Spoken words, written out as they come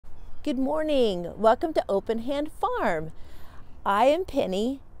Good morning. Welcome to Open Hand Farm. I am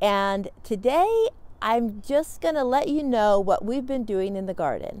Penny, and today I'm just going to let you know what we've been doing in the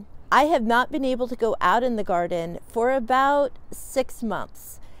garden. I have not been able to go out in the garden for about 6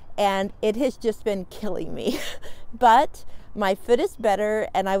 months, and it has just been killing me. But my foot is better,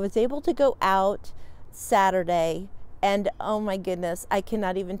 and I was able to go out Saturday, and oh my goodness, I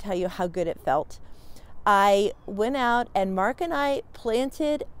cannot even tell you how good it felt. I went out and Mark and I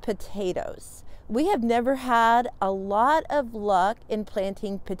planted potatoes. We have never had a lot of luck in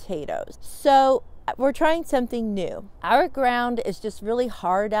planting potatoes, so we're trying something new. Our ground is just really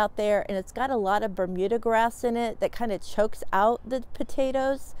hard out there, and it's got a lot of Bermuda grass in it that kind of chokes out the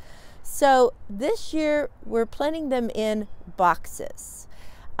potatoes. So this year we're planting them in boxes.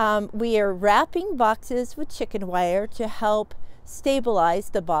 We are wrapping boxes with chicken wire to help stabilize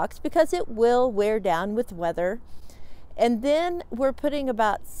the box because it will wear down with weather. And then we're putting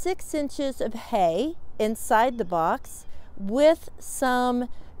about 6 inches of hay inside the box with some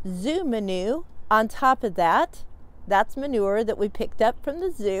zoo manure on top of that. That's manure that we picked up from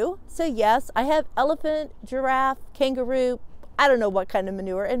the zoo. So yes, I have elephant, giraffe, kangaroo, I don't know what kind of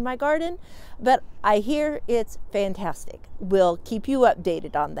manure in my garden, but I hear it's fantastic. We'll keep you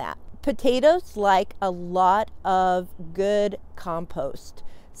updated on that. Potatoes like a lot of good compost.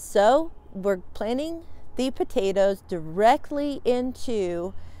 So we're planting the potatoes directly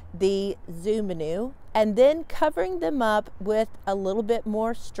into the zoo manure and then covering them up with a little bit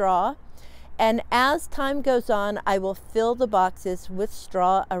more straw. And as time goes on, I will fill the boxes with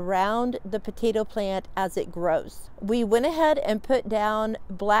straw around the potato plant as it grows. We went ahead and put down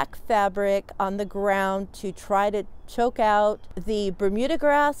black fabric on the ground to try to choke out the Bermuda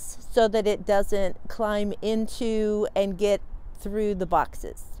grass so that it doesn't climb into and get through the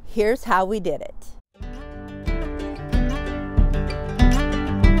boxes. Here's how we did it.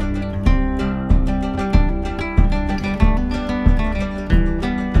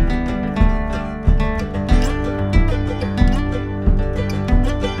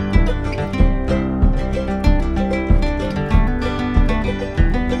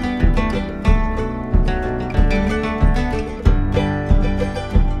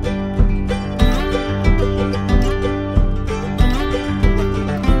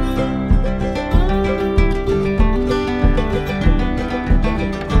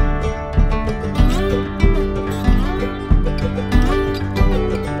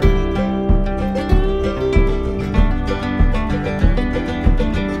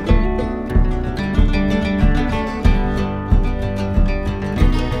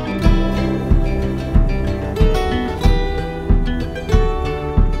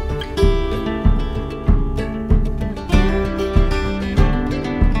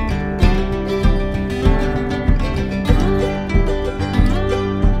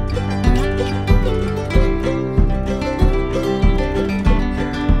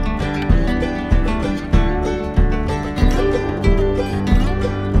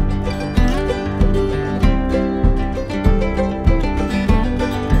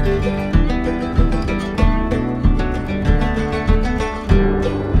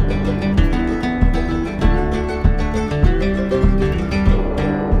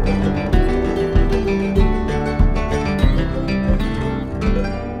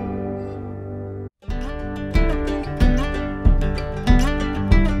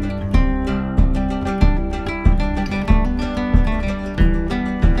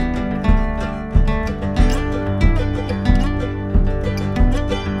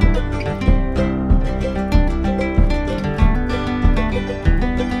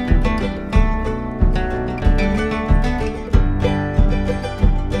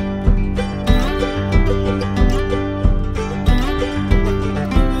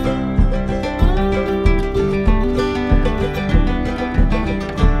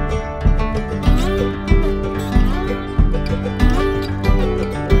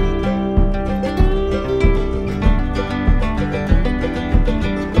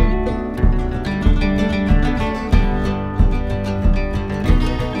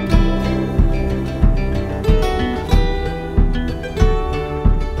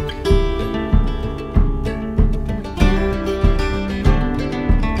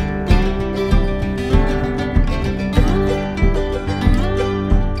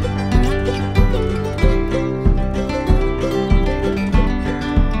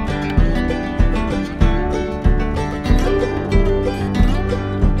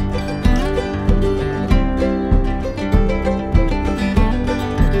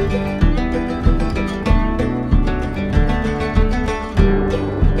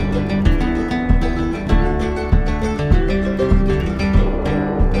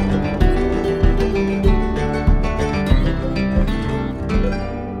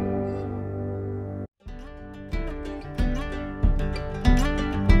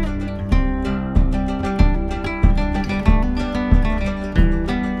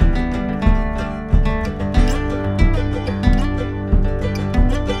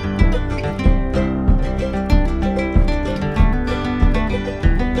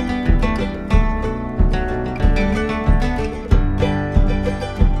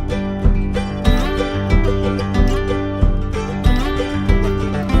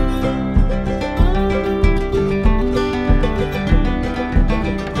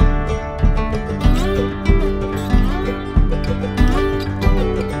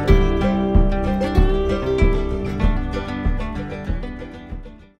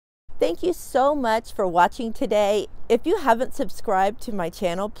 so much for watching today. If you haven't subscribed to my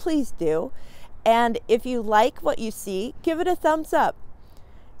channel, please do. And if you like what you see, give it a thumbs up.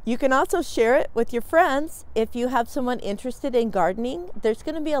 You can also share it with your friends if you have someone interested in gardening. There's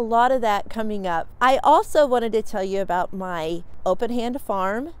going to be a lot of that coming up. I also wanted to tell you about my Open Hand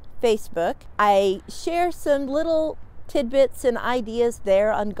Farm Facebook. I share some little tidbits and ideas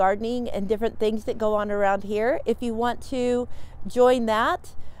there on gardening and different things that go on around here. If you want to join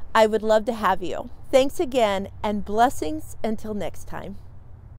that, I would love to have you. Thanks again, and blessings until next time.